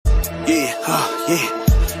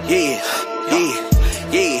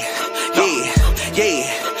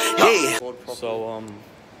So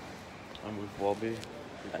I'm with Bobby,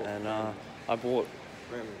 and I bought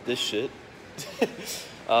this shit.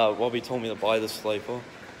 Bobby told me to buy this flavor.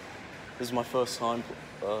 This is my first time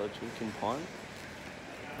drinking pint.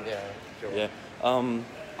 Yeah, sure. Yeah.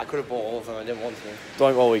 I could have bought all of them. I didn't want to.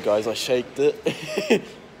 Don't worry, guys. I shaked it.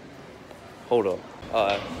 Hold up.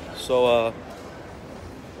 So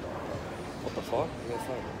what the fuck?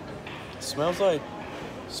 It smells like.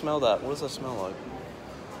 Smell that. What does that smell like?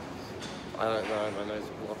 I don't know. My nose is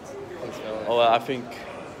blocked. I can smell it. Oh, I think.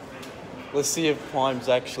 Let's see if Prime's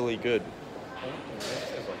actually good.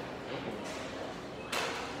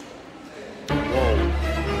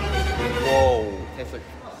 Whoa. Tastes like...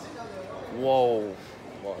 Whoa.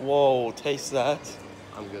 What? Whoa. Taste that.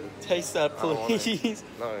 I'm good. Taste that, please.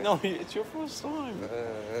 No, it's your first time.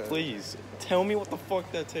 Please. Tell me what the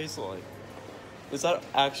fuck that tastes like. Is that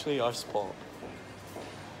actually our spot?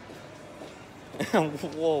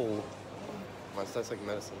 Whoa. Mine tastes like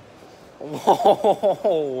medicine.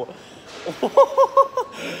 Whoa.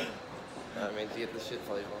 I mean, do you get the shit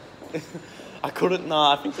flavor? I couldn't,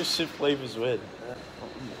 nah, I think the shit flavor's red.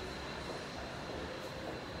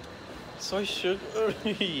 So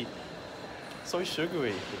sugary. So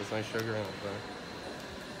sugary. There's no sugar in it, though.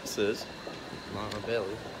 This is? No,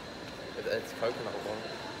 barely. It's coconut water.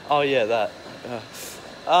 Oh yeah, that.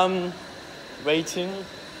 Rating?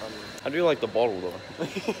 I do like the bottle though.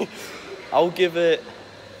 I'll give it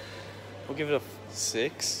a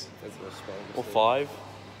 6 or 5.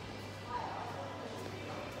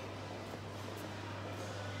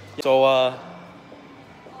 So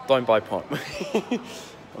don't buy pot.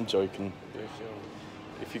 I'm joking.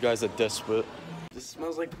 If you guys are desperate. This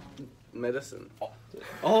smells like medicine.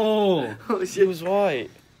 Oh, he was right.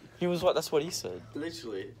 He was right. That's what he said.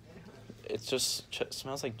 Literally. It just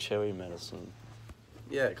smells like cherry medicine.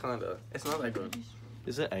 Yeah, kinda. It's not that good.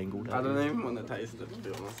 Is it angled? I don't even want to taste it, to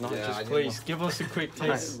be honest. No, yeah, just please give us a quick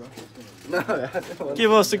taste. No, I don't want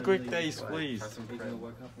give us a quick taste, please.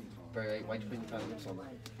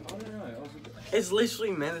 It's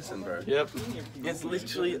literally medicine, bro. Yep. It's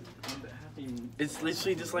literally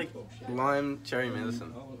just like lime cherry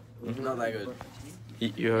medicine. Not that good.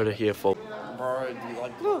 You heard it here, folks. Bro, do you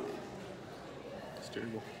like... Look.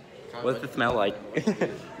 What's it smell like?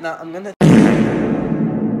 Nah, I'm gonna...